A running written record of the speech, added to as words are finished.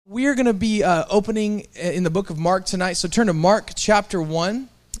We are going to be opening in the book of Mark tonight. So turn to Mark chapter 1,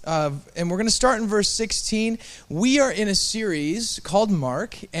 and we're going to start in verse 16. We are in a series called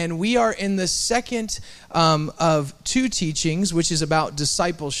Mark, and we are in the second of two teachings, which is about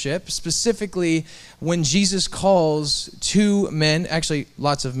discipleship, specifically when Jesus calls two men, actually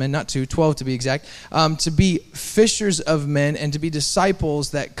lots of men, not two, 12 to be exact, to be fishers of men and to be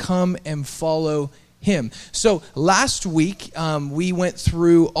disciples that come and follow him. So last week, we went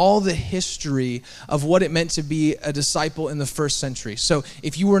through all the history of what it meant to be a disciple in the first century. So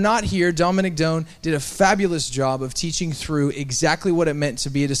if you were not here, Dominic Doan did a fabulous job of teaching through exactly what it meant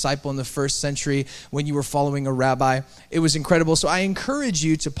to be a disciple in the first century when you were following a rabbi. It was incredible. So I encourage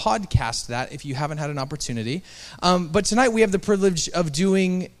you to podcast that if you haven't had an opportunity. But tonight we have the privilege of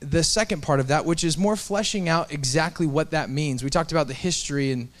doing the second part of that, which is more fleshing out exactly what that means. We talked about the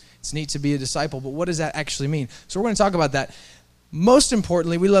history and it's neat to be a disciple, but what does that actually mean? So we're going to talk about that. Most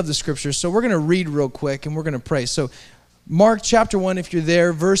importantly, we love the scriptures, so we're going to read real quick and we're going to pray. So Mark chapter 1, if you're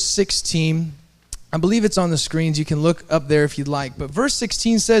there, verse 16. I believe it's on the screens. You can look up there if you'd like. But verse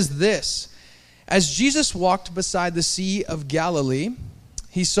 16 says this: As Jesus walked beside the Sea of Galilee,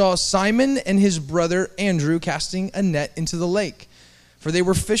 he saw Simon and his brother Andrew casting a net into the lake, for they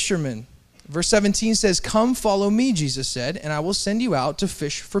were fishermen. Verse 17 says, "Come, follow me," Jesus said, "and I will send you out to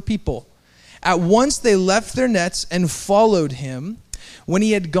fish for people." At once they left their nets and followed him. When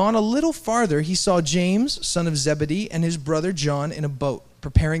he had gone a little farther, he saw James, son of Zebedee, and his brother John in a boat,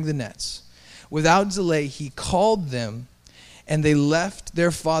 preparing the nets. Without delay, he called them, and they left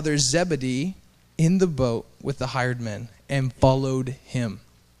their father Zebedee in the boat with the hired men and followed him.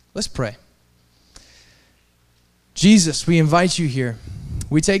 Let's pray. Jesus, we invite you here.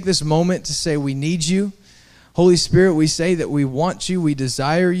 We take this moment to say we need you. Holy Spirit, we say that we want you, we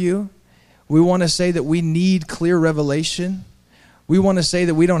desire you. We want to say that we need clear revelation. We want to say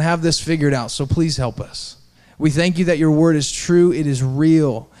that we don't have this figured out, so please help us. We thank you that your word is true, it is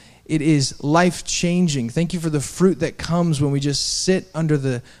real, it is life-changing. Thank you for the fruit that comes when we just sit under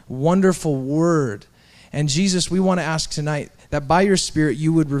the wonderful word. And Jesus, we want to ask tonight that by your Spirit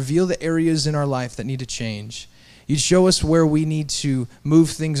you would reveal the areas in our life that need to change. You'd show us where we need to move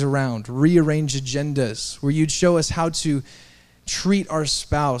things around, rearrange agendas, where you'd show us how to treat our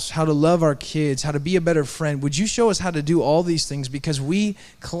spouse, how to love our kids, how to be a better friend. Would you show us how to do all these things, because we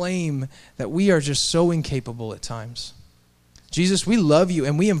claim that we are just so incapable at times. Jesus, we love you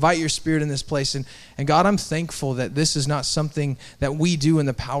and we invite your Spirit in this place. And God, I'm thankful that this is not something that we do in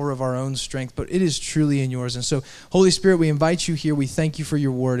the power of our own strength, but it is truly in yours. And so, Holy Spirit, we invite you here. We thank you for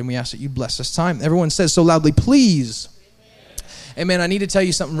your word and we ask that you bless this time. Everyone says so loudly, please. Amen. I need to tell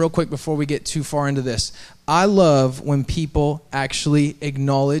you something real quick before we get too far into this. I love when people actually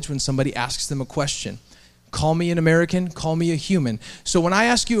acknowledge when somebody asks them a question. Call me an American, call me a human. So when I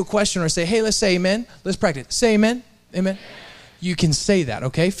ask you a question or I say, hey, let's say amen, let's practice. Say amen. Amen. You can say that,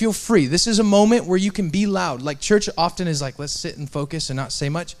 okay? Feel free. This is a moment where you can be loud. Like church often is like, let's sit and focus and not say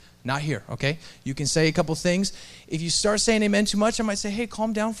much. Not here, okay? You can say a couple things. If you start saying amen too much, I might say, hey,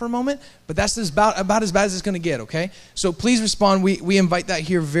 calm down for a moment. But that's about as bad as it's going to get, okay? So please respond. We invite that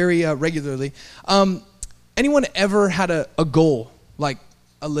here very regularly. Anyone ever had a goal, like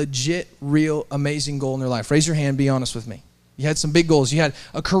a legit, real, amazing goal in their life? Raise your hand. Be honest with me. You had some big goals. You had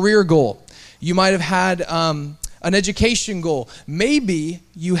a career goal. You might have had an education goal. Maybe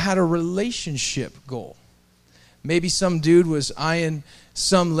you had a relationship goal. Maybe some dude was eyeing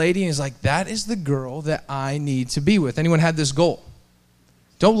some lady and he's like, that is the girl that I need to be with. Anyone had this goal?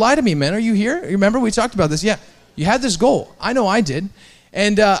 Don't lie to me, man. Are you here? You remember we talked about this? Yeah. You had this goal. I know I did.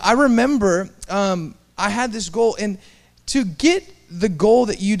 And I remember I had this goal. And to get the goal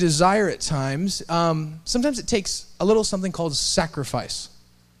that you desire at times, sometimes it takes a little something called sacrifice.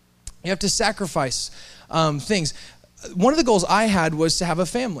 You have to sacrifice things. One of the goals I had was to have a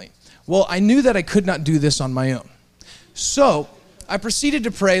family. Well, I knew that I could not do this on my own. So I proceeded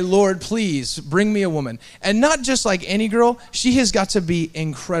to pray, Lord, please bring me a woman. And not just like any girl, she has got to be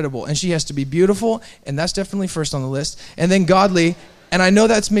incredible. And she has to be beautiful, and that's definitely first on the list. And then godly, and I know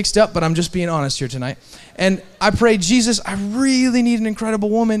that's mixed up, but I'm just being honest here tonight. And I prayed, Jesus, I really need an incredible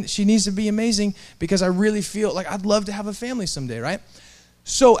woman. She needs to be amazing because I really feel like I'd love to have a family someday, right?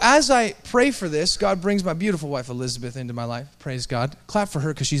 So as I pray for this, God brings my beautiful wife, Elizabeth, into my life. Praise God. Clap for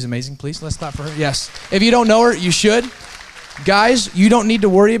her because she's amazing, please. Let's clap for her. Yes. If you don't know her, you should. Guys, you don't need to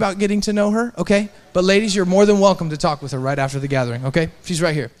worry about getting to know her, okay? But ladies, you're more than welcome to talk with her right after the gathering, okay? She's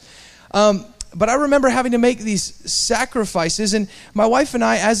right here. But I remember having to make these sacrifices, and my wife and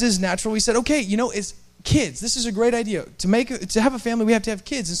I, as is natural, we said, okay, it's kids. This is a great idea. To have a family, we have to have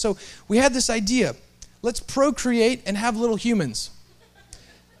kids. And so we had this idea. Let's procreate and have little humans.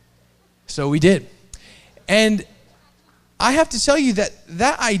 So we did. And I have to tell you that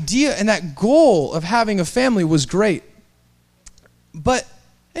that idea and that goal of having a family was great. But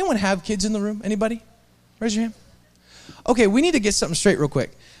anyone have kids in the room? Anybody? Raise your hand. Okay, we need to get something straight real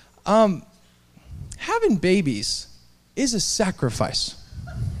quick. Having babies is a sacrifice.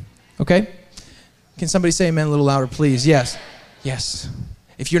 Okay? Can somebody say amen a little louder, please? Yes. Yes.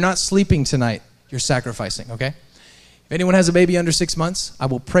 If you're not sleeping tonight, you're sacrificing, okay? If anyone has a baby under 6 months, I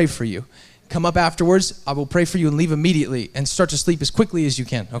will pray for you. Come up afterwards, I will pray for you and leave immediately and start to sleep as quickly as you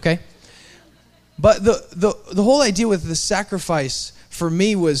can, okay? But the whole idea with the sacrifice for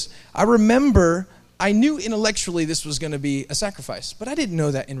me was, I remember I knew intellectually this was going to be a sacrifice, but I didn't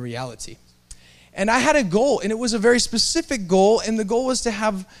know that in reality. And I had a goal, and it was a very specific goal, and the goal was to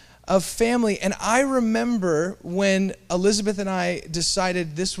have a family. And I remember when Elizabeth and I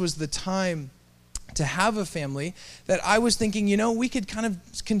decided this was the time to have a family, that I was thinking, we could kind of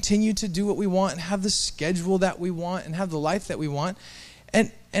continue to do what we want and have the schedule that we want and have the life that we want.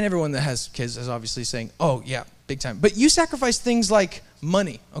 And everyone that has kids is obviously saying, oh, yeah, big time. But you sacrifice things like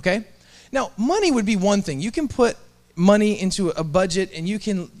money, okay? Now, money would be one thing. You can put money into a budget and you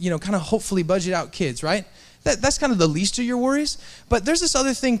can, kind of hopefully budget out kids, right? That's kind of the least of your worries. But there's this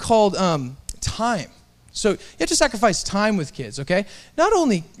other thing called time. So you have to sacrifice time with kids, okay? Not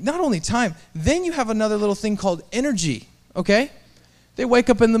only time, then you have another little thing called energy, okay? They wake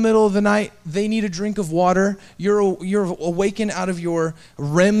up in the middle of the night. They need a drink of water. You're awakened out of your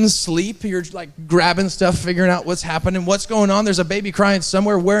REM sleep. You're like grabbing stuff, figuring out what's happening, what's going on. There's a baby crying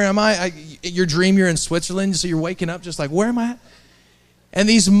somewhere. Where am I? Your dream, you're in Switzerland, so you're waking up just like, where am I at? And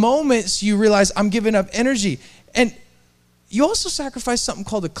these moments, you realize I'm giving up energy. And you also sacrifice something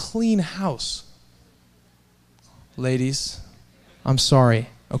called a clean house. Ladies, I'm sorry,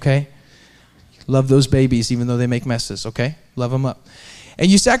 okay? Love those babies even though they make messes, okay? Love them up. And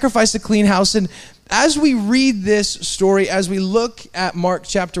you sacrifice a clean house. And as we read this story, as we look at Mark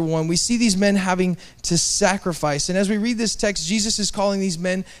chapter 1, we see these men having to sacrifice. And as we read this text, Jesus is calling these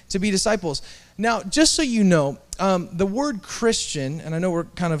men to be disciples. Now, just so you know, the word Christian, and I know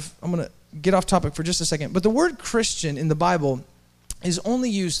I'm going to get off topic for just a second, but the word Christian in the Bible is only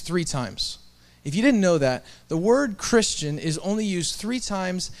used 3 times. If you didn't know that, the word Christian is only used 3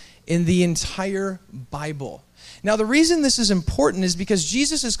 times in the entire Bible. Now, the reason this is important is because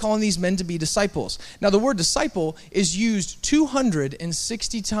Jesus is calling these men to be disciples. Now, the word disciple is used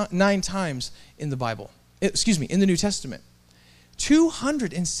 269 times in the Bible. In the New Testament.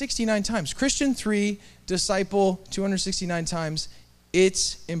 269 times. Christian 3, disciple 269 times.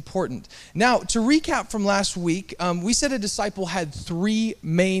 It's important. Now, to recap from last week, we said a disciple had 3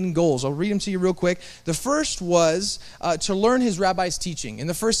 main goals. I'll read them to you real quick. The first was to learn his rabbi's teaching. In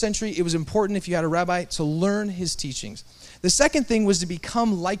the first century, it was important if you had a rabbi to learn his teachings. The second thing was to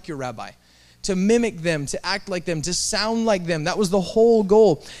become like your rabbi, to mimic them, to act like them, to sound like them. That was the whole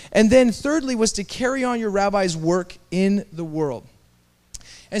goal. And then thirdly was to carry on your rabbi's work in the world.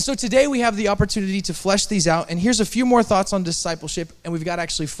 And so today we have the opportunity to flesh these out. And here's a few more thoughts on discipleship. And we've got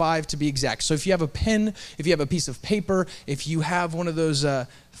actually 5 to be exact. So if you have a pen, if you have a piece of paper, if you have one of those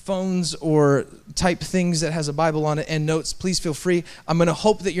phones or type things that has a Bible on it and notes, please feel free. I'm going to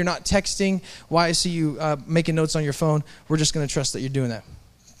hope that you're not texting while I see you making notes on your phone. We're just going to trust that you're doing that.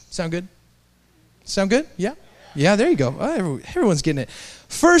 Sound good? Sound good? Yeah? Yeah, there you go. Everyone's getting it.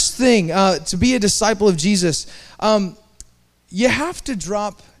 First thing, to be a disciple of Jesus, you have to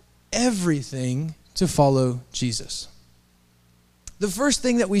drop everything to follow Jesus. The first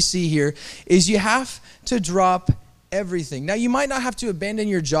thing that we see here is you have to drop everything. Now, you might not have to abandon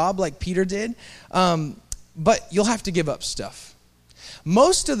your job like Peter did, but you'll have to give up stuff.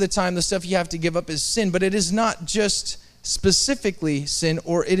 Most of the time, the stuff you have to give up is sin, but it is not just specifically sin,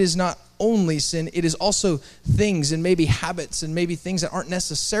 or it is not only sin. It is also things and maybe habits and maybe things that aren't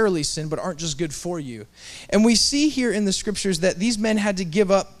necessarily sin but aren't just good for you. And we see here in the scriptures that these men had to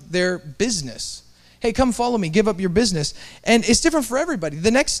give up their business. Hey, come follow me, give up your business. And it's different for everybody. The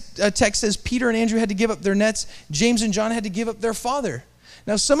next text says Peter and Andrew had to give up their nets. James and John had to give up their father.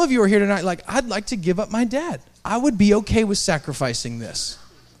 Now, some of you are here tonight like, I'd like to give up my dad. I would be okay with sacrificing this.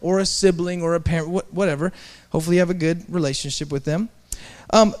 Or a sibling or a parent, whatever. Hopefully you have a good relationship with them.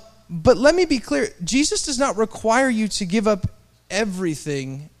 But let me be clear. Jesus does not require you to give up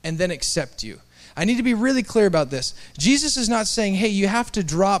everything and then accept you. I need to be really clear about this. Jesus is not saying, hey, you have to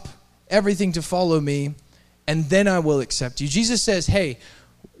drop everything to follow me and then I will accept you. Jesus says, hey,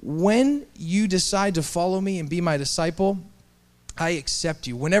 when you decide to follow me and be my disciple, I accept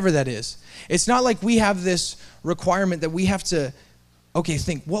you, whenever that is. It's not like we have this requirement that we have to, okay,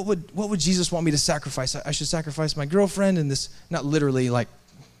 think, what would Jesus want me to sacrifice? I should sacrifice my girlfriend and this, not literally like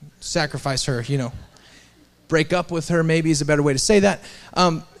sacrifice her, break up with her maybe is a better way to say that.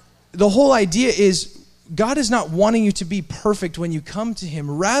 The whole idea is God is not wanting you to be perfect when you come to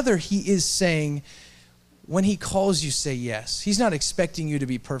him. Rather, he is saying, when he calls you, say yes. He's not expecting you to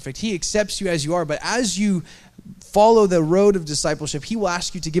be perfect. He accepts you as you are, but as you follow the road of discipleship, he will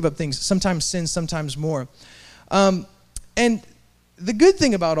ask you to give up things, sometimes sin, sometimes more. And the good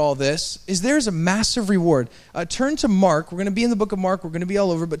thing about all this is there's a massive reward. Turn to Mark. We're going to be in the book of Mark. We're going to be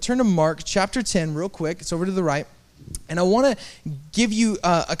all over, but turn to Mark chapter 10 real quick. It's over to the right. And I want to give you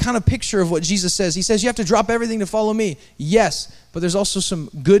a kind of picture of what Jesus says. He says, you have to drop everything to follow me. Yes, but there's also some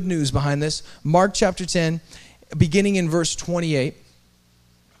good news behind this. Mark chapter 10, beginning in verse 28.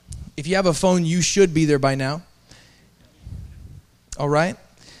 If you have a phone, you should be there by now. All right?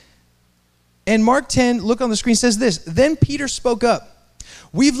 And Mark 10, look on the screen, says this. Then Peter spoke up.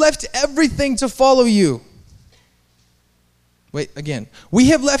 We've left everything to follow you. Wait, again. We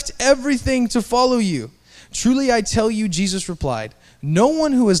have left everything to follow you. Truly I tell you, Jesus replied, no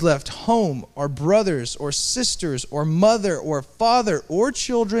one who has left home or brothers or sisters or mother or father or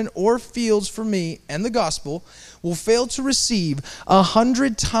children or fields for me and the gospel will fail to receive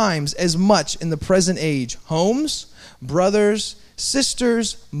 100 times as much in the present age. Homes, brothers,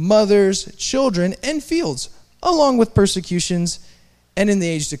 sisters, mothers, children, and fields, along with persecutions, and in the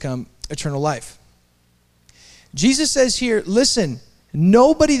age to come, eternal life. Jesus says here, listen,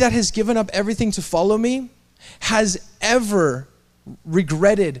 nobody that has given up everything to follow me has ever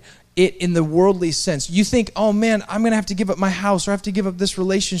regretted it in the worldly sense. You think, oh man, I'm going to have to give up my house or I have to give up this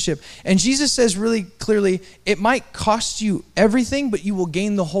relationship. And Jesus says really clearly, it might cost you everything, but you will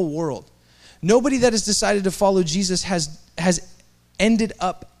gain the whole world. Nobody that has decided to follow Jesus has ended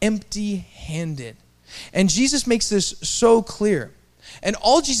up empty-handed. And Jesus makes this so clear. And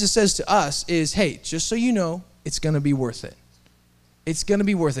all Jesus says to us is, hey, just so you know, it's going to be worth it. It's going to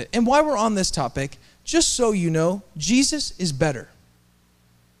be worth it. And while we're on this topic, just so you know, Jesus is better.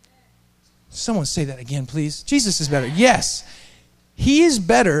 Someone say that again, please. Jesus is better. Yes, he is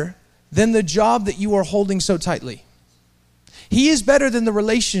better than the job that you are holding so tightly. He is better than the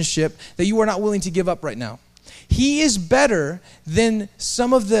relationship that you are not willing to give up right now. He is better than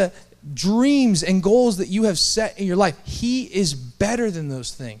some of the dreams and goals that you have set in your life. He is better than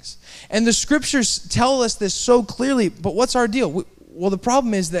those things. And the scriptures tell us this so clearly, but what's our deal? Well, the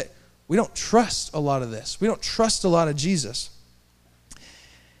problem is that we don't trust a lot of this. We don't trust a lot of Jesus.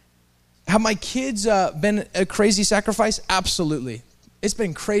 Have my kids been a crazy sacrifice? Absolutely. It's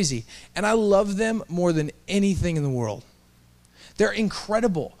been crazy. And I love them more than anything in the world. They're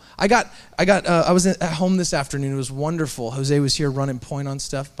incredible. I was at home this afternoon. It was wonderful. Jose was here running point on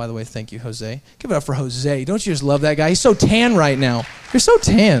stuff. By the way, thank you, Jose. Give it up for Jose. Don't you just love that guy? He's so tan right now. You're so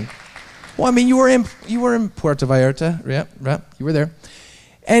tan. Well, I mean, you were in Puerto Vallarta. Yeah, you were there.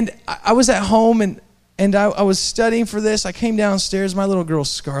 And I was at home, and I was studying for this. I came downstairs. My little girl,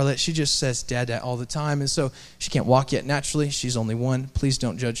 Scarlett, she just says, Dad, Dad, all the time. And so she can't walk yet naturally. She's only one. Please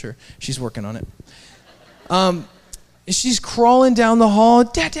don't judge her. She's working on it. She's crawling down the hall,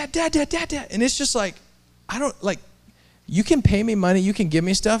 Dad, Dad, Dad, Dad, Dad, Dad. And it's just like, you can pay me money, you can give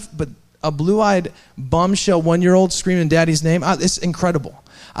me stuff, but a blue-eyed bombshell 1-year-old screaming Daddy's name, it's incredible.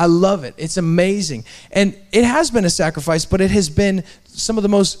 I love it. It's amazing. And it has been a sacrifice, but it has been some of the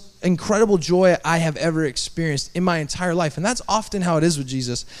most incredible joy I have ever experienced in my entire life. And that's often how it is with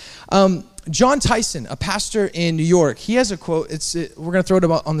Jesus. John Tyson, a pastor in New York, he has a quote. We're going to throw it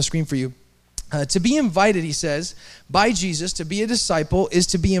up on the screen for you. To be invited, he says, by Jesus, to be a disciple is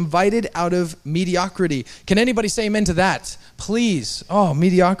to be invited out of mediocrity. Can anybody say amen to that? Please. Oh,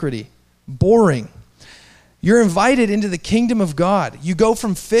 mediocrity. Boring. You're invited into the kingdom of God. You go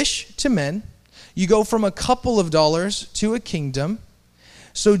from fish to men. You go from a couple of dollars to a kingdom.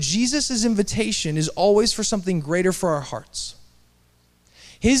 So Jesus' invitation is always for something greater for our hearts.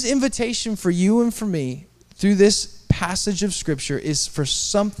 His invitation for you and for me through this passage of Scripture is for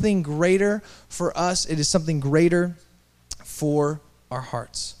something greater for us. It is something greater for our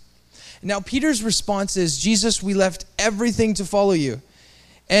hearts. Now, Peter's response is, Jesus, we left everything to follow you.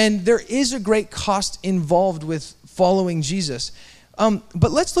 And there is a great cost involved with following Jesus.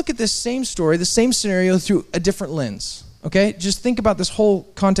 But let's look at this same story, the same scenario through a different lens. Okay? Just think about this whole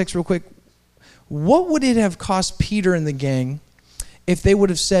context real quick. What would it have cost Peter and the gang if they would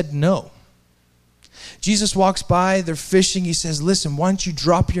have said no? Jesus walks by, they're fishing. He says, listen, why don't you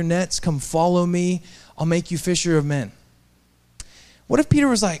drop your nets, come follow me. I'll make you fisher of men. What if Peter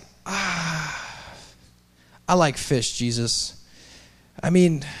was like, I like fish, Jesus. I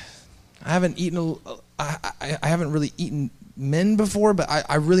mean, I haven't really eaten men before, but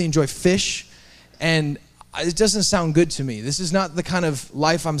I really enjoy fish. And it doesn't sound good to me. This is not the kind of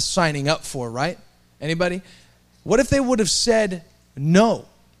life I'm signing up for, right? Anybody? What if they would have said no?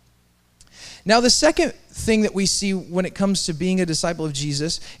 Now, the second thing that we see when it comes to being a disciple of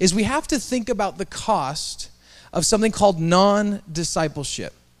Jesus is we have to think about the cost of something called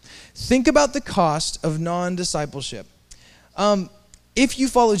non-discipleship. Think about the cost of non-discipleship. If you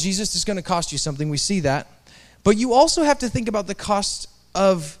follow Jesus, it's going to cost you something. We see that. But you also have to think about the cost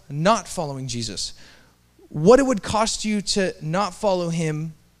of not following Jesus. What it would cost you to not follow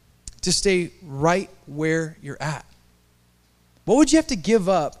him, to stay right where you're at. What would you have to give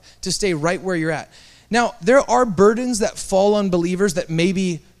up to stay right where you're at? Now, there are burdens that fall on believers that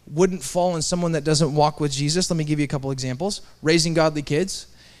maybe wouldn't fall on someone that doesn't walk with Jesus. Let me give you a couple examples. Raising godly kids.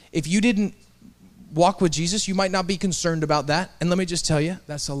 If you didn't walk with Jesus, you might not be concerned about that. And let me just tell you,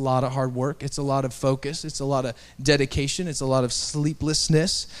 that's a lot of hard work. It's a lot of focus. It's a lot of dedication. It's a lot of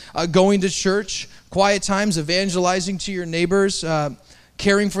sleeplessness. Going to church, quiet times, evangelizing to your neighbors,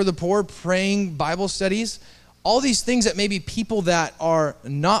 caring for the poor, praying, Bible studies. All these things that maybe people that are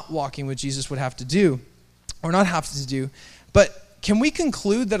not walking with Jesus would have to do, or not have to do. But can we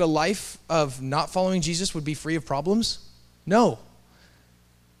conclude that a life of not following Jesus would be free of problems? No.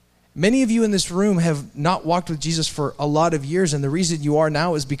 Many of you in this room have not walked with Jesus for a lot of years, and the reason you are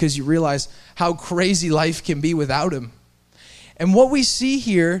now is because you realize how crazy life can be without him. And what we see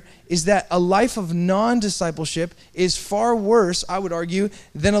here is that a life of non-discipleship is far worse, I would argue,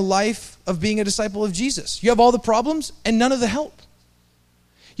 than a life of being a disciple of Jesus. You have all the problems and none of the help.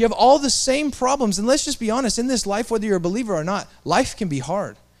 You have all the same problems, and let's just be honest, in this life, whether you're a believer or not, life can be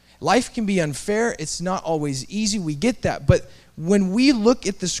hard. Life can be unfair. It's not always easy. We get that. But when we look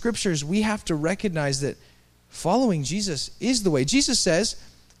at the scriptures, we have to recognize that following Jesus is the way. Jesus says,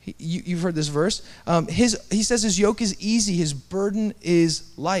 you've heard this verse, he says his yoke is easy, his burden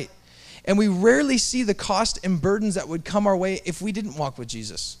is light. And we rarely see the cost and burdens that would come our way if we didn't walk with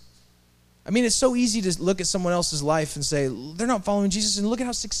Jesus. I mean, it's so easy to look at someone else's life and say, they're not following Jesus, and look at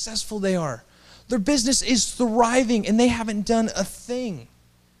how successful they are. Their business is thriving, and they haven't done a thing.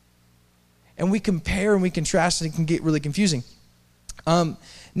 And we compare and we contrast, and it can get really confusing.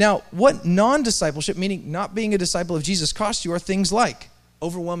 Now, what non-discipleship, meaning not being a disciple of Jesus, costs you are things like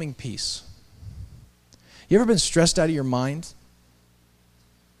overwhelming peace. You ever been stressed out of your mind?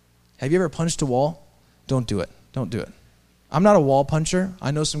 Have you ever punched a wall? Don't do it. Don't do it. I'm not a wall puncher.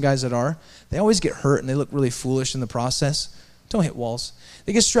 I know some guys that are. They always get hurt and they look really foolish in the process. Don't hit walls.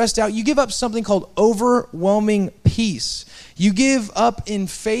 They get stressed out. You give up something called overwhelming peace. You give up in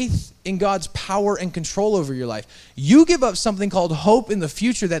faith in God's power and control over your life. You give up something called hope in the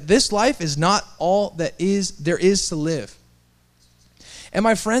future, that this life is not all that there is to live. And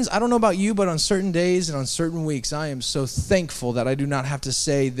my friends, I don't know about you, but on certain days and on certain weeks, I am so thankful that I do not have to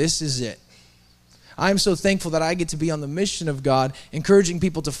say, this is it. I am so thankful that I get to be on the mission of God, encouraging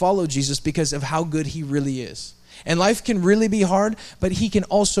people to follow Jesus because of how good he really is. And life can really be hard, but he can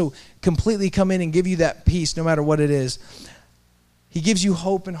also completely come in and give you that peace no matter what it is. He gives you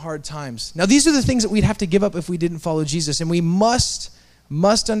hope in hard times. Now, these are the things that we'd have to give up if we didn't follow Jesus. And we must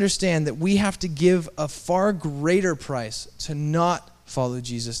understand that we have to give a far greater price to not follow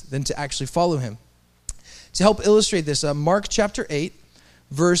Jesus than to actually follow him. To help illustrate this, Mark chapter 8,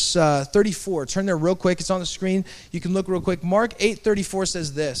 verse 34. Turn there real quick. It's on the screen. You can look real quick. Mark 8:34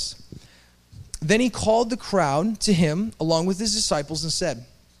 says this. Then he called the crowd to him along with his disciples and said,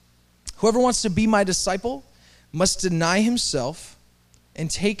 whoever wants to be my disciple must deny himself and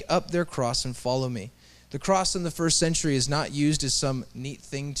take up their cross and follow me. The cross in the first century is not used as some neat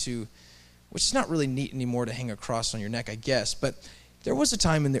thing which is not really neat anymore to hang a cross on your neck, I guess, but there was a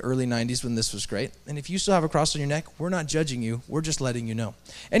time in the early 90s when this was great. And if you still have a cross on your neck, we're not judging you. We're just letting you know.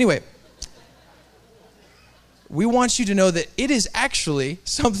 Anyway, we want you to know that it is actually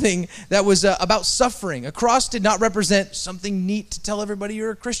something that was about suffering. A cross did not represent something neat to tell everybody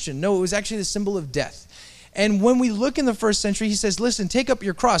you're a Christian. No, it was actually the symbol of death. And when we look in the first century, he says, listen, take up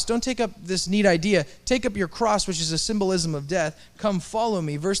your cross. Don't take up this neat idea. Take up your cross, which is a symbolism of death. Come follow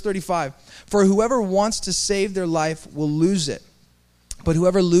me. Verse 35, for whoever wants to save their life will lose it. But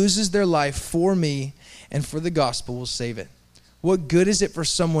whoever loses their life for me and for the gospel will save it. What good is it for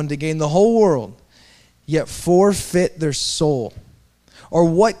someone to gain the whole world, yet forfeit their soul? Or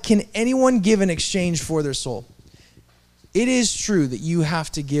what can anyone give in exchange for their soul? It is true that you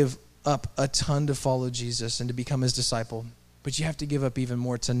have to give up a ton to follow Jesus and to become his disciple, but you have to give up even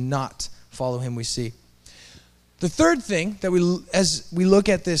more to not follow him, we see. The third thing that as we look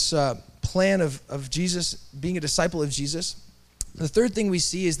at this plan of Jesus, being a disciple of Jesus, the third thing we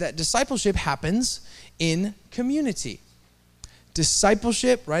see is that discipleship happens in community.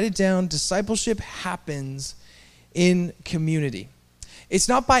 Discipleship, write it down, discipleship happens in community. It's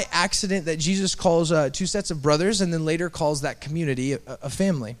not by accident that Jesus calls two sets of brothers and then later calls that community a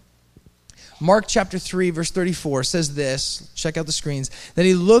family. Mark chapter 3, verse 34 says this, check out the screens, that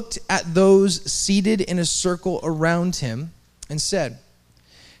he looked at those seated in a circle around him and said,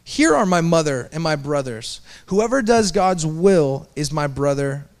 "Here are my mother and my brothers. Whoever does God's will is my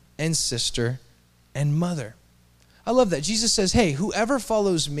brother and sister and mother." I love that. Jesus says, hey, whoever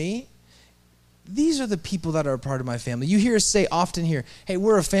follows me, these are the people that are a part of my family. You hear us say often here, hey,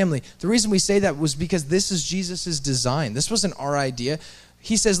 we're a family. The reason we say that was because this is Jesus' design. This wasn't our idea.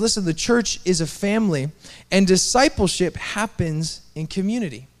 He says, listen, the church is a family, and discipleship happens in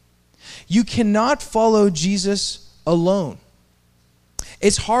community. You cannot follow Jesus alone.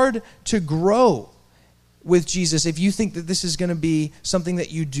 It's hard to grow with Jesus if you think that this is going to be something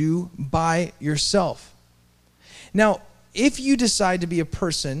that you do by yourself. Now, if you decide to be a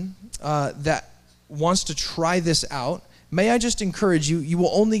person that wants to try this out, may I just encourage you, you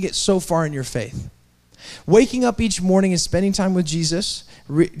will only get so far in your faith. Waking up each morning and spending time with Jesus,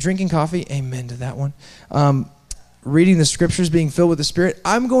 drinking coffee, amen to that one, reading the scriptures, being filled with the Spirit,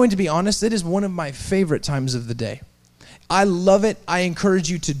 I'm going to be honest, it is one of my favorite times of the day. I love it. I encourage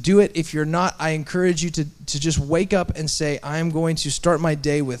you to do it. If you're not, I encourage you to just wake up and say, I'm going to start my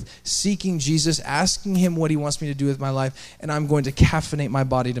day with seeking Jesus, asking him what he wants me to do with my life, and I'm going to caffeinate my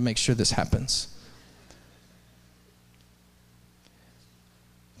body to make sure this happens.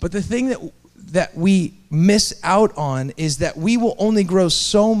 But the thing that we miss out on is that we will only grow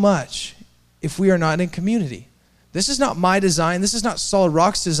so much if we are not in community. This is not my design. This is not Solid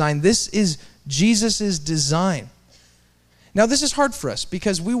Rock's design. This is Jesus' design. Now, this is hard for us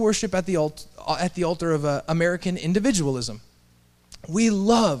because we worship at the altar of American individualism. We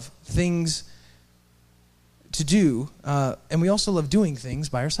love things to do, and we also love doing things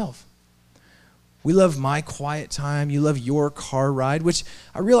by ourselves. We love my quiet time. You love your car ride, which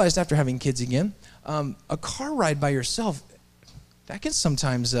I realized after having kids again, a car ride by yourself, that can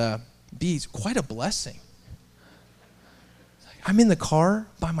sometimes be quite a blessing. I'm in the car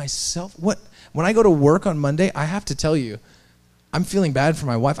by myself. When I go to work on Monday, I have to tell you, I'm feeling bad for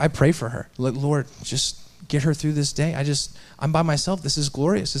my wife. I pray for her. Lord, just get her through this day. I'm by myself. This is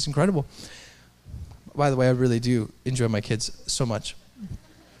glorious. It's incredible. By the way, I really do enjoy my kids so much.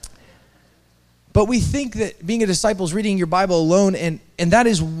 But we think that being a disciple is reading your Bible alone, and that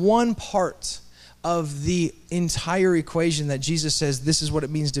is one part of the entire equation that Jesus says this is what it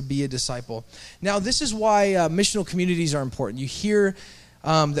means to be a disciple. Now, this is why missional communities are important. You hear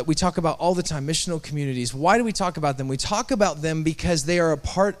that we talk about all the time, missional communities. Why do we talk about them? We talk about them because they are a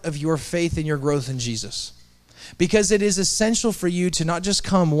part of your faith and your growth in Jesus. Because it is essential for you to not just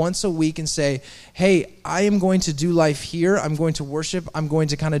come once a week and say, hey, I am going to do life here. I'm going to worship. I'm going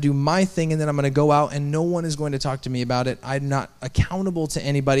to kind of do my thing, and then I'm going to go out, and no one is going to talk to me about it. I'm not accountable to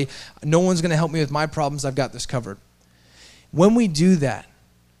anybody. No one's going to help me with my problems. I've got this covered. When we do that,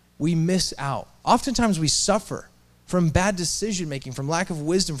 we miss out. Oftentimes we suffer from bad decision-making, from lack of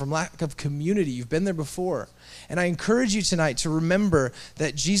wisdom, from lack of community. You've been there before. And I encourage you tonight to remember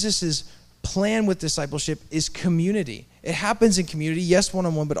that Jesus' plan with discipleship is community. It happens in community, yes,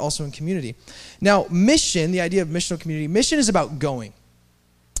 one-on-one, but also in community. Now, mission, the idea of missional community, mission is about going.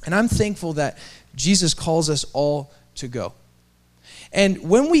 And I'm thankful that Jesus calls us all to go. And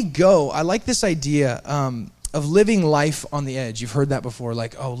when we go, I like this idea of living life on the edge. You've heard that before,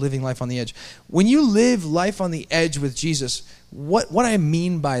 like, oh, living life on the edge. When you live life on the edge with Jesus, what I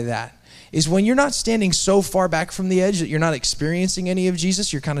mean by that is when you're not standing so far back from the edge that you're not experiencing any of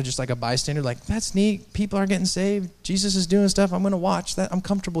Jesus, you're kind of just like a bystander, like, that's neat, people are getting saved, Jesus is doing stuff, I'm going to watch that, I'm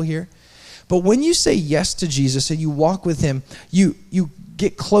comfortable here. But when you say yes to Jesus and you walk with him, you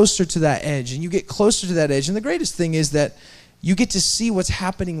get closer to that edge, and you get closer to that edge. And the greatest thing is that you get to see what's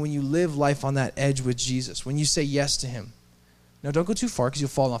happening when you live life on that edge with Jesus, when you say yes to him. Now, don't go too far because you'll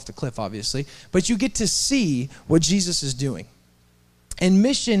fall off the cliff, obviously. But you get to see what Jesus is doing. And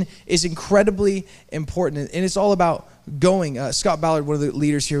mission is incredibly important, and it's all about going. Scott Ballard, one of the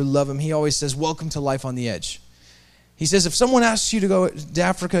leaders here, love him. He always says, welcome to life on the edge. He says, if someone asks you to go to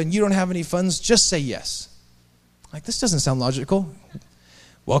Africa and you don't have any funds, just say yes. Like, this doesn't sound logical.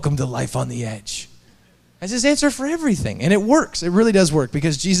 Welcome to life on the edge. That's his answer for everything. And it works. It really does work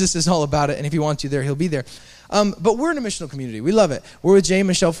because Jesus is all about it. And if he wants you there, he'll be there. But we're in a missional community. We love it. We're with Jay and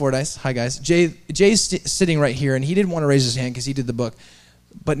Michelle Fordyce. Hi, guys. Jay's sitting right here, and he didn't want to raise his hand because he did the book.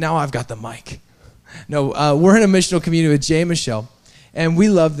 But now I've got the mic. No, we're in a missional community with Jay and Michelle, and we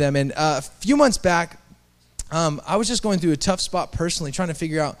love them. And a few months back, I was just going through a tough spot personally, trying to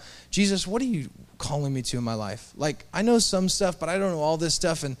figure out, Jesus, what are you calling me to in my life? Like, I know some stuff, but I don't know all this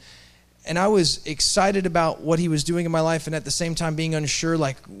stuff. And I was excited about what he was doing in my life, and at the same time being unsure,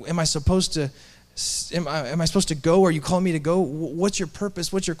 like, am I supposed to go? Are you calling me to go? What's your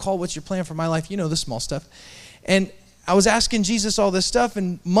purpose? What's your call? What's your plan for my life? You know, the small stuff. And I was asking Jesus all this stuff,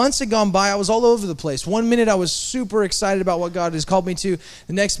 and months had gone by. I was all over the place. One minute I was super excited about what God has called me to.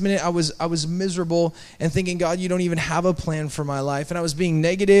 The next minute I was miserable and thinking, God, you don't even have a plan for my life. And I was being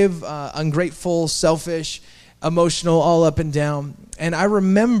negative, ungrateful, selfish, emotional, all up and down. And I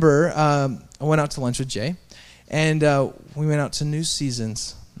remember I went out to lunch with Jay, and we went out to New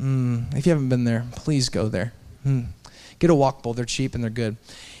Seasons. If you haven't been there, please go there. Get a walk bowl. They're cheap and they're good.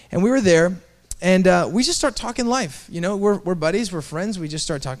 And we were there. And we just start talking life. You know, we're buddies, we're friends. We just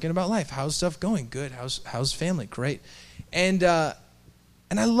start talking about life. How's stuff going? Good. How's family? Great. And I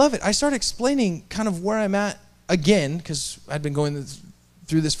love it. I started explaining kind of where I'm at again, because I'd been going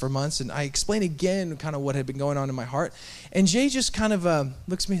through this for months, and I explained again kind of what had been going on in my heart. And Jay just kind of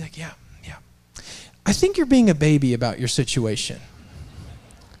looks at me like, yeah. I think you're being a baby about your situation.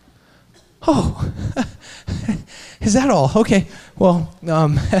 Oh, is that all? Okay, well,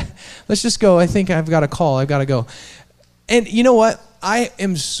 let's just go. I think I've got a call. I've got to go. And you know what? I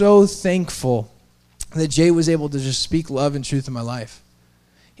am so thankful that Jay was able to just speak love and truth in my life.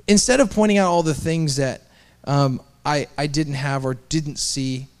 Instead of pointing out all the things that I didn't have or didn't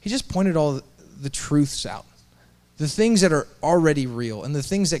see, he just pointed all the truths out. The things that are already real, and the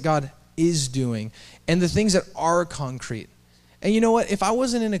things that God is doing, and the things that are concrete. And you know what? If I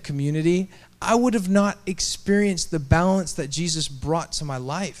wasn't in a community, I would have not experienced the balance that Jesus brought to my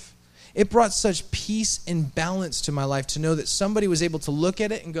life. It brought such peace and balance to my life to know that somebody was able to look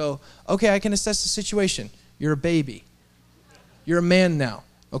at it and go, okay, I can assess the situation. You're a baby. You're a man now.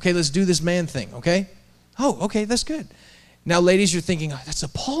 Okay, let's do this man thing, okay? Oh, okay, that's good. Now, ladies, you're thinking, oh, that's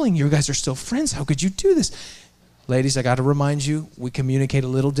appalling. You guys are still friends. How could you do this? Ladies, I got to remind you, we communicate a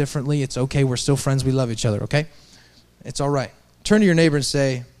little differently. It's okay. We're still friends. We love each other, okay? It's all right. Turn to your neighbor and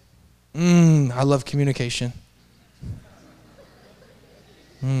say, I love communication.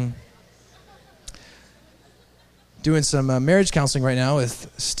 Doing some marriage counseling right now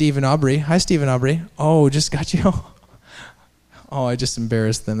with Steve and Aubrey. Hi, Steve and Aubrey. Oh, just got you. Oh, I just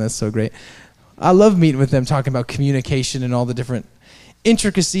embarrassed them. That's so great. I love meeting with them, talking about communication and all the different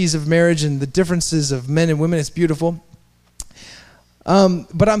intricacies of marriage and the differences of men and women. It's beautiful.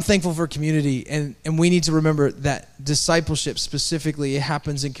 But I'm thankful for community, and we need to remember that discipleship specifically, it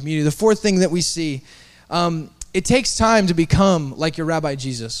happens in community. The fourth thing that we see, it takes time to become like your Rabbi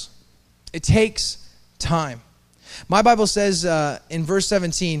Jesus. It takes time. My Bible says in verse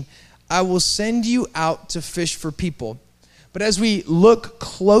 17, I will send you out to fish for people. But as we look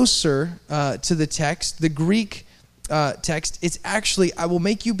closer to the text, the Greek text, it's actually, I will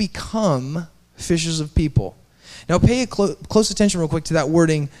make you become fishers of people. Now pay close attention real quick to that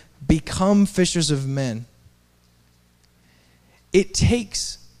wording, become fishers of men. It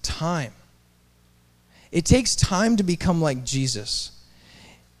takes time. It takes time to become like Jesus.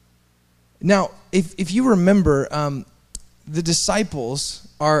 Now, if you remember, the disciples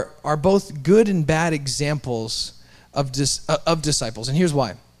are both good and bad examples of disciples. And here's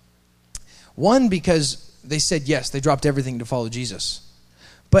why. One, because they said yes, they dropped everything to follow Jesus.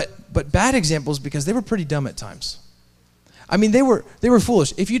 But bad examples because they were pretty dumb at times. I mean, they were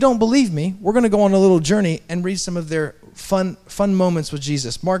foolish. If you don't believe me, we're going to go on a little journey and read some of their fun moments with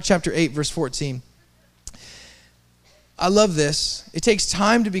Jesus. Mark chapter 8, verse 14. I love this. It takes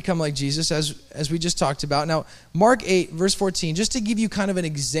time to become like Jesus, as we just talked about. Now, Mark 8, verse 14, just to give you kind of an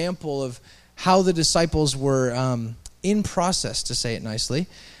example of how the disciples were in process, to say it nicely.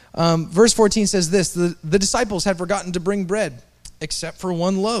 Verse 14 says this, the disciples had forgotten to bring bread, except for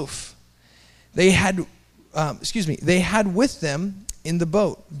one loaf. They had with them in the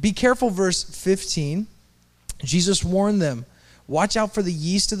boat. Be careful, verse 15. Jesus warned them, watch out for the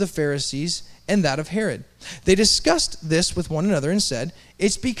yeast of the Pharisees and that of Herod. They discussed this with one another and said,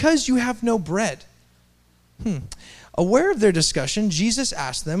 it's because you have no bread. Aware of their discussion, Jesus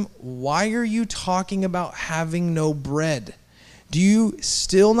asked them, why are you talking about having no bread? Do you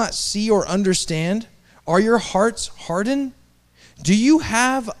still not see or understand? Are your hearts hardened? Do you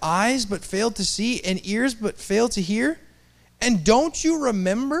have eyes but fail to see and ears but fail to hear? And don't you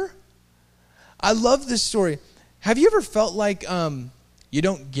remember? I love this story. Have you ever felt like you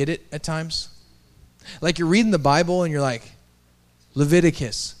don't get it at times? Like you're reading the Bible and you're like,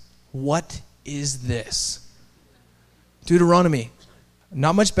 Leviticus, what is this? Deuteronomy,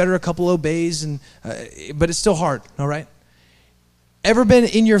 not much better, a couple obeys, but it's still hard, all right? Ever been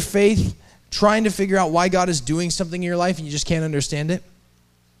in your faith trying to figure out why God is doing something in your life and you just can't understand it?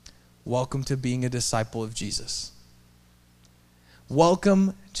 welcome to being a disciple of Jesus.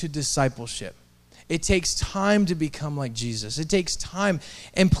 Welcome to discipleship. It takes time to become like Jesus. It takes time.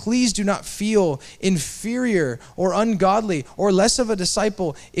 And please do not feel inferior or ungodly or less of a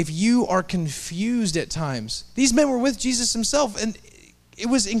disciple if you are confused at times. These men were with Jesus himself, and it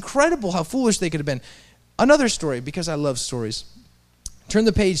was incredible how foolish they could have been. Another story, because I love stories. Turn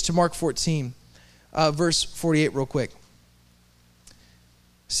the page to Mark 14, verse 48 real quick. It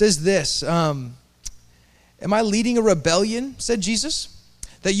says this, am I leading a rebellion, said Jesus,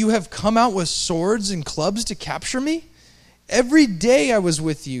 that you have come out with swords and clubs to capture me? Every day I was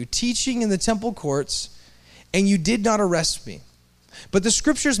with you, teaching in the temple courts, and you did not arrest me. But the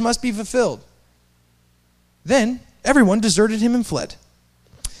scriptures must be fulfilled. Then everyone deserted him and fled.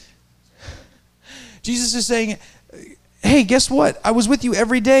 Jesus is saying, hey, guess what? I was with you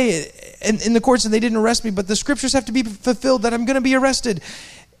every day in the courts, and they didn't arrest me, but the scriptures have to be fulfilled that I'm going to be arrested.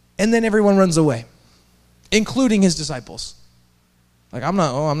 And then everyone runs away, including his disciples. Like, I'm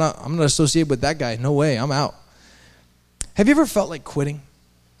not associated with that guy. No way, I'm out. Have you ever felt like quitting?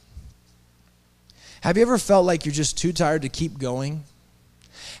 Have you ever felt like you're just too tired to keep going?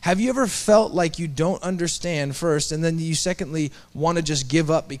 Have you ever felt like you don't understand first, and then you secondly want to just give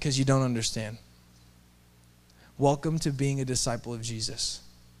up because you don't understand? Welcome to being a disciple of Jesus.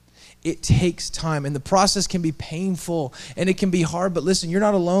 It takes time, and the process can be painful, and it can be hard, but listen, you're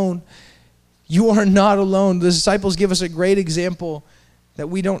not alone. You are not alone. The disciples give us a great example that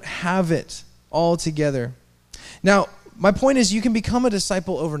we don't have it all together. Now, my point is you can become a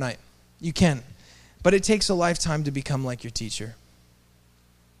disciple overnight. You can. But it takes a lifetime to become like your teacher.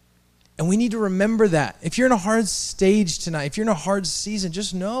 And we need to remember that. If you're in a hard stage tonight, if you're in a hard season,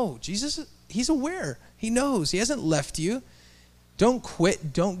 just know Jesus, he's aware. He knows. He hasn't left you. Don't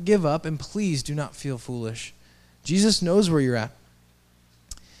quit. Don't give up. And please do not feel foolish. Jesus knows where you're at.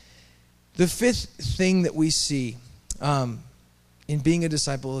 The fifth thing that we see in being a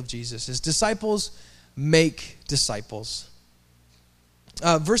disciple of Jesus is disciples make disciples.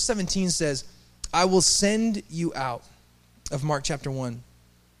 Verse 17 says, I will send you out, of Mark chapter 1.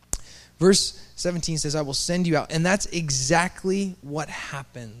 Verse 17 says, I will send you out. And that's exactly what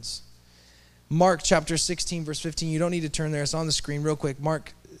happens. Mark chapter 16, verse 15. You don't need to turn there. It's on the screen real quick.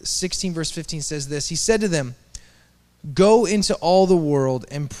 Mark 16, verse 15 says this. He said to them, go into all the world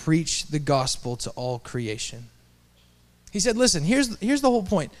and preach the gospel to all creation. He said, listen, here's the whole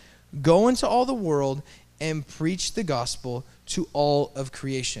point. Go into all the world and preach the gospel to all of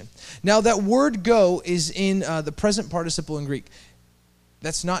creation. Now, that word go is in the present participle in Greek.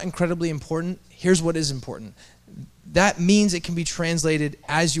 That's not incredibly important. Here's what is important. That means it can be translated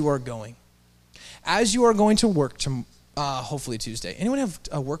as you are going. As you are going to work, hopefully Tuesday. Anyone have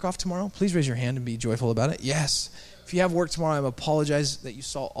a work off tomorrow? Please raise your hand and be joyful about it. Yes. If you have work tomorrow, I apologize that you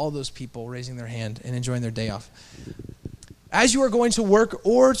saw all those people raising their hand and enjoying their day off. As you are going to work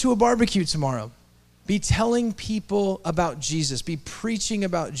or to a barbecue tomorrow, be telling people about Jesus. Be preaching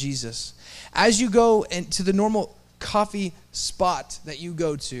about Jesus. As you go to the normal coffee spot that you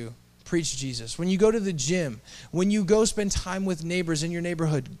go to, preach Jesus. When you go to the gym, when you go spend time with neighbors in your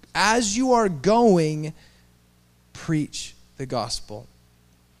neighborhood, as you are going, preach the gospel.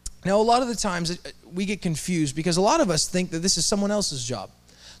 Now, a lot of the times we get confused because a lot of us think that this is someone else's job.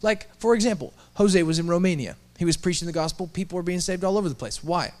 Like, for example, Jose was in Romania. He was preaching the gospel. People were being saved all over the place.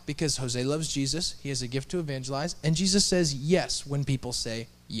 Why? Because Jose loves Jesus. He has a gift to evangelize. And Jesus says yes when people say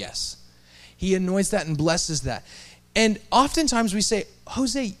yes. He anoints that and blesses that. And oftentimes we say,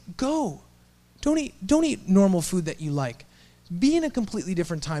 Jose, go. Don't eat normal food that you like. Be in a completely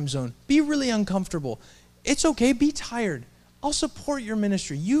different time zone. Be really uncomfortable. It's okay. Be tired. I'll support your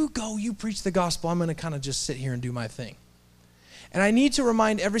ministry. You go, you preach the gospel. I'm going to kind of just sit here and do my thing. And I need to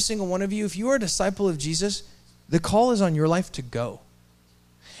remind every single one of you, if you are a disciple of Jesus, the call is on your life to go.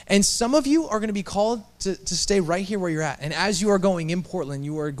 And some of you are going to be called to stay right here where you're at. And as you are going in Portland,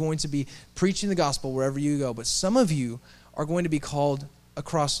 you are going to be preaching the gospel wherever you go. But some of you are going to be called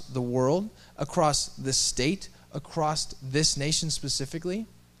across the world, across the state, across this nation specifically.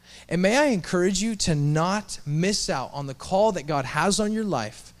 And may I encourage you to not miss out on the call that God has on your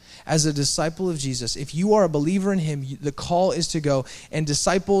life as a disciple of Jesus. If you are a believer in him, the call is to go. And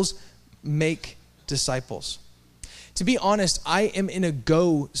disciples make disciples. To be honest, I am in a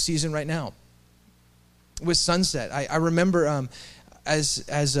go season right now with Sunset. I remember as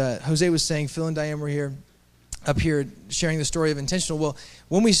Jose was saying, Phil and Diane were up here sharing the story of Intentional. Well,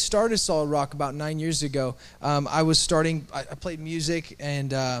 when we started Solid Rock about 9 years ago, I played music and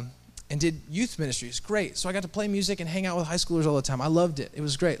did youth ministry. It's great. So I got to play music and hang out with high schoolers all the time. I loved it. It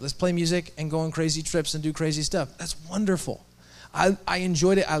was great. Let's play music and go on crazy trips and do crazy stuff. That's wonderful. I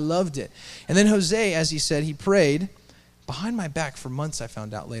enjoyed it. I loved it. And then Jose, as he said, he prayed behind my back for months, I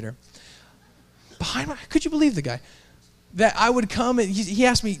found out later. Could you believe the guy? That I would come and he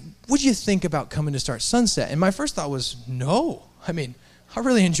asked me, what do you think about coming to Start Sunset? And my first thought was, no. I mean, I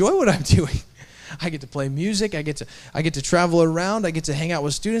really enjoy what I'm doing. I get to play music. I get to travel around. I get to hang out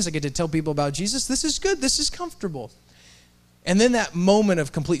with students. I get to tell people about Jesus. This is good. This is comfortable. And then that moment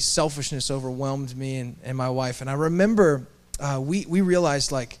of complete selfishness overwhelmed me and my wife. And I remember we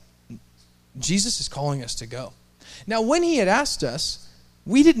realized, like, Jesus is calling us to go. Now, when he had asked us,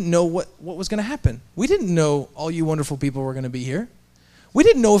 we didn't know what was going to happen. We didn't know all you wonderful people were going to be here. We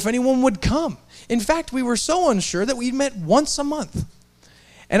didn't know if anyone would come. In fact, we were so unsure that we met once a month.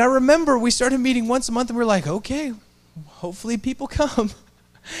 And I remember we started meeting once a month and we were like, okay, hopefully people come.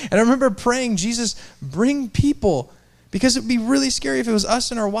 And I remember praying, Jesus, bring people. Because it'd be really scary if it was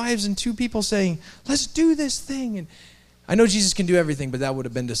us and our wives and two people saying, let's do this thing. And I know Jesus can do everything, but that would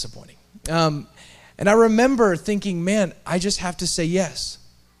have been disappointing. And I remember thinking, man, I just have to say yes.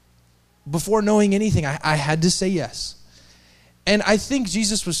 Before knowing anything, I had to say yes. And I think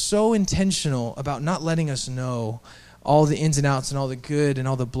Jesus was so intentional about not letting us know all the ins and outs and all the good and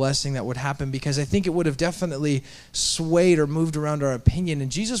all the blessing that would happen, because I think it would have definitely swayed or moved around our opinion.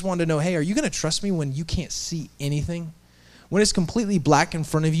 And Jesus wanted to know, hey, are you going to trust me when you can't see anything? When it's completely black in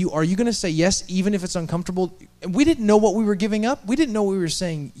front of you, are you going to say yes even if it's uncomfortable? We didn't know what we were giving up. We didn't know what we were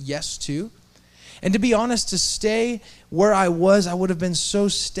saying yes to. And to be honest, to stay where I would have been so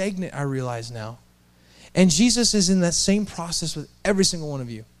stagnant, I realize now. And Jesus is in that same process with every single one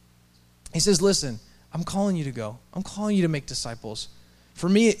of you. He says, listen, I'm calling you to go. I'm calling you to make disciples. For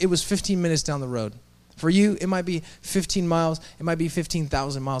me, it was 15 minutes down the road. For you, it might be 15 miles. It might be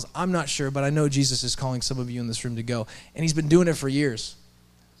 15,000 miles. I'm not sure, but I know Jesus is calling some of you in this room to go. And he's been doing it for years.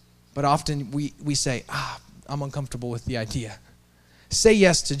 But often we say, I'm uncomfortable with the idea. Say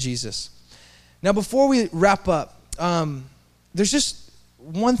yes to Jesus. Now, before we wrap up, there's just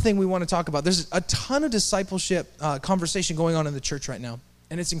one thing we want to talk about. There's a ton of discipleship conversation going on in the church right now,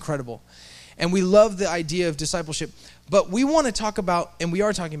 and it's incredible. And we love the idea of discipleship, but we want to talk about, and we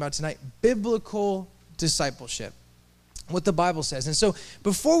are talking about tonight, biblical discipleship, what the Bible says. And so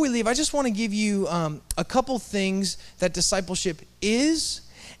before we leave, I just want to give you a couple things that discipleship is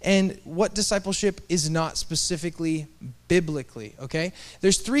and what discipleship is not specifically biblically, okay?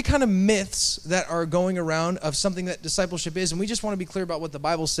 There's three kind of myths that are going around of something that discipleship is, and we just want to be clear about what the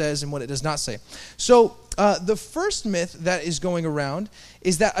Bible says and what it does not say. So the first myth that is going around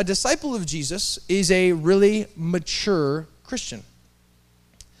is that a disciple of Jesus is a really mature Christian.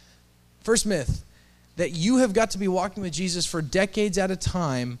 First myth, that you have got to be walking with Jesus for decades at a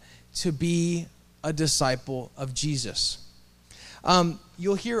time to be a disciple of Jesus.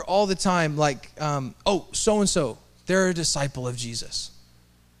 You'll hear all the time, like, so-and-so, they're a disciple of Jesus.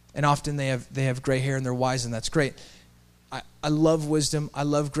 And often they have gray hair and they're wise, and that's great. I love wisdom. I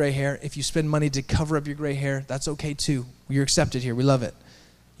love gray hair. If you spend money to cover up your gray hair, that's okay too. You're accepted here. We love it.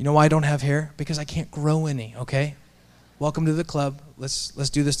 You know why I don't have hair? Because I can't grow any, okay? Welcome to the club. Let's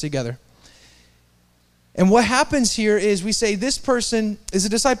do this together. And what happens here is we say this person is a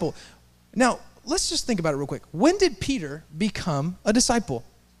disciple. Now, let's just think about it real quick. When did Peter become a disciple?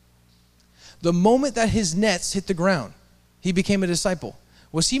 The moment that his nets hit the ground, he became a disciple.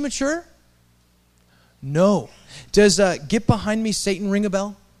 Was he mature? No. Does Get Behind Me, Satan ring a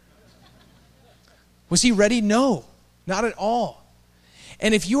bell? Was he ready? No, not at all.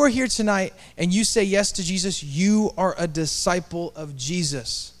 And if you are here tonight and you say yes to Jesus, you are a disciple of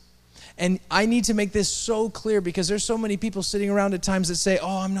Jesus. And I need to make this so clear because there's so many people sitting around at times that say,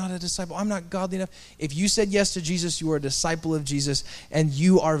 I'm not a disciple. I'm not godly enough. If you said yes to Jesus, you are a disciple of Jesus and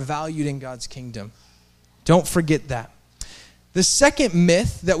you are valued in God's kingdom. Don't forget that. The second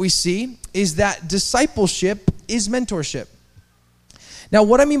myth that we see is that discipleship is mentorship. Now,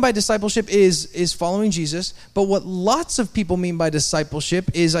 what I mean by discipleship is following Jesus, but what lots of people mean by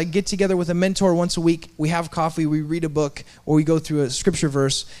discipleship is I get together with a mentor once a week, we have coffee, we read a book, or we go through a scripture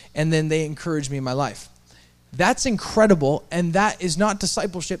verse, and then they encourage me in my life. That's incredible, and that is not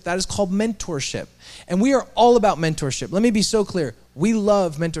discipleship. That is called mentorship. And we are all about mentorship. Let me be so clear. We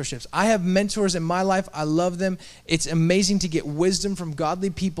love mentorships. I have mentors in my life. I love them. It's amazing to get wisdom from godly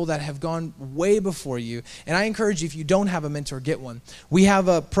people that have gone way before you. And I encourage you, if you don't have a mentor, get one. We have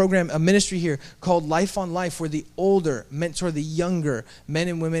a program, a ministry here called Life on Life, where the older mentor the younger men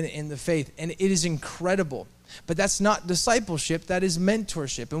and women in the faith. And it is incredible. But that's not discipleship. That is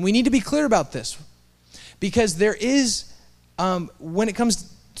mentorship. And we need to be clear about this. Because there is, when it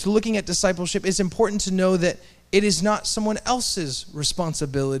comes to looking at discipleship, it's important to know that it is not someone else's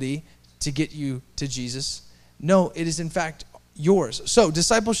responsibility to get you to Jesus. No, it is in fact yours. So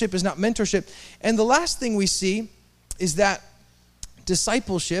discipleship is not mentorship. And the last thing we see is that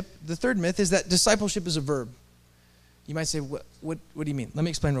discipleship, the third myth, is that discipleship is a verb. You might say, what do you mean? Let me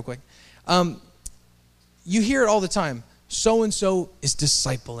explain real quick. You hear it all the time. So-and-so is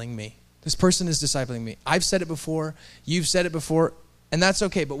discipling me. This person is discipling me. I've said it before. You've said it before. And that's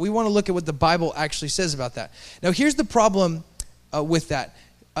okay. But we want to look at what the Bible actually says about that. Now, here's the problem with that.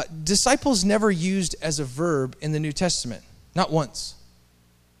 Disciples never used as a verb in the New Testament. Not once.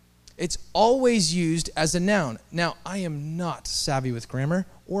 It's always used as a noun. Now, I am not savvy with grammar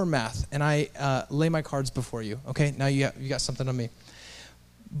or math, and I lay my cards before you. Okay, now you got something on me.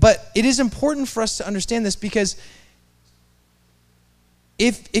 But it is important for us to understand this, because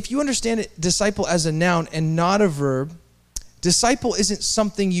if you understand it, disciple as a noun and not a verb, disciple isn't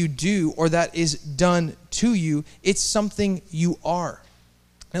something you do or that is done to you. It's something you are.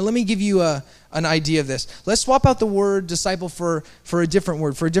 Now, let me give you an idea of this. Let's swap out the word disciple for a different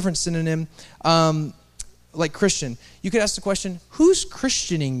word, for a different synonym, like Christian. You could ask the question, who's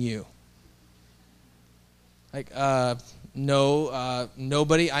Christianing you? Like, no,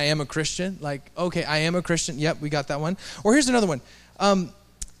 nobody. I am a Christian. Like, okay, I am a Christian. Yep, we got that one. Or here's another one.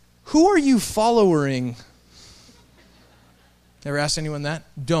 Who are you following? Ever asked anyone that?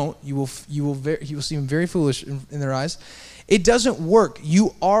 Don't. You will seem very foolish in their eyes. It doesn't work.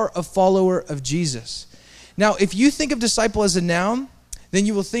 You are a follower of Jesus. Now, if you think of disciple as a noun, then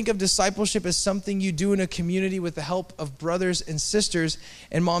you will think of discipleship as something you do in a community with the help of brothers and sisters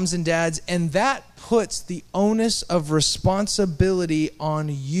and moms and dads, and that puts the onus of responsibility on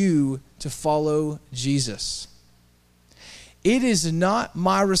you to follow Jesus. It is not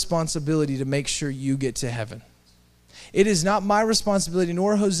my responsibility to make sure you get to heaven. It is not my responsibility,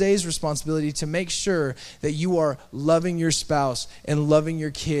 nor Jose's responsibility, to make sure that you are loving your spouse and loving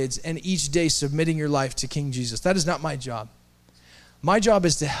your kids and each day submitting your life to King Jesus. That is not my job. My job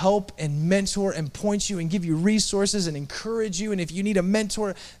is to help and mentor and point you and give you resources and encourage you. And if you need a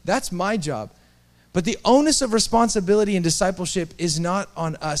mentor, that's my job. But the onus of responsibility in discipleship is not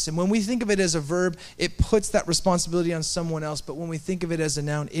on us. And when we think of it as a verb, it puts that responsibility on someone else. But when we think of it as a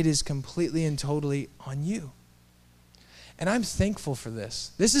noun, it is completely and totally on you. And I'm thankful for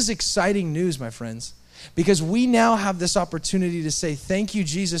this. This is exciting news, my friends, because we now have this opportunity to say, thank you,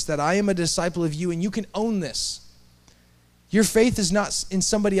 Jesus, that I am a disciple of you, and you can own this. Your faith is not in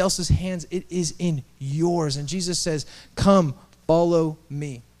somebody else's hands. It is in yours. And Jesus says, come, follow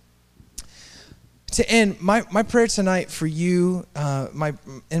me. To end, my prayer tonight for you, my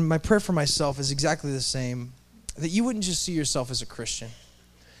prayer for myself is exactly the same, that you wouldn't just see yourself as a Christian,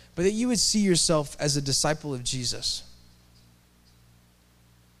 but that you would see yourself as a disciple of Jesus.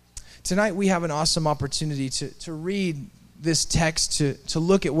 Tonight we have an awesome opportunity to read this text, to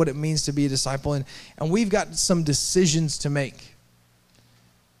look at what it means to be a disciple, and we've got some decisions to make.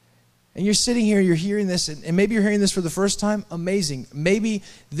 And you're sitting here, you're hearing this, and maybe you're hearing this for the first time. Amazing. Maybe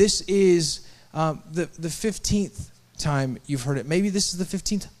this is the 15th time you've heard it. Maybe this is the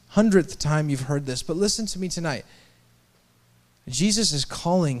 1,500th time you've heard this. But listen to me tonight. Jesus is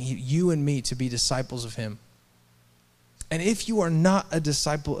calling you and me to be disciples of him. And if you are not a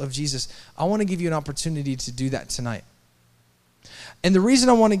disciple of Jesus, I want to give you an opportunity to do that tonight. And the reason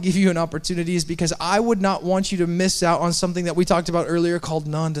I want to give you an opportunity is because I would not want you to miss out on something that we talked about earlier called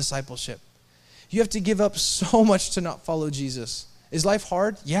non-discipleship. You have to give up so much to not follow Jesus. Is life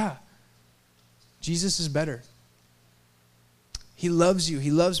hard? Yeah. Jesus is better. He loves you.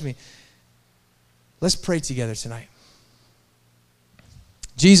 He loves me. Let's pray together tonight.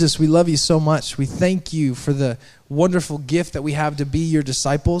 Jesus, we love you so much. We thank you for the wonderful gift that we have to be your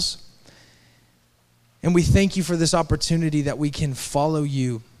disciples. And we thank you for this opportunity that we can follow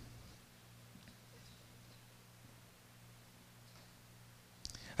you.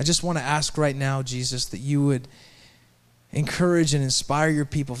 I just want to ask right now, Jesus, that you would encourage and inspire your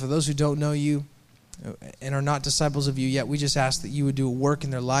people. For those who don't know you and are not disciples of you yet, we just ask that you would do a work in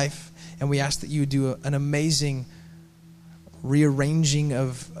their life. And we ask that you would do an amazing rearranging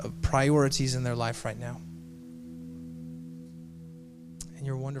of priorities in their life right now. In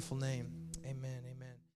your wonderful name, amen, amen.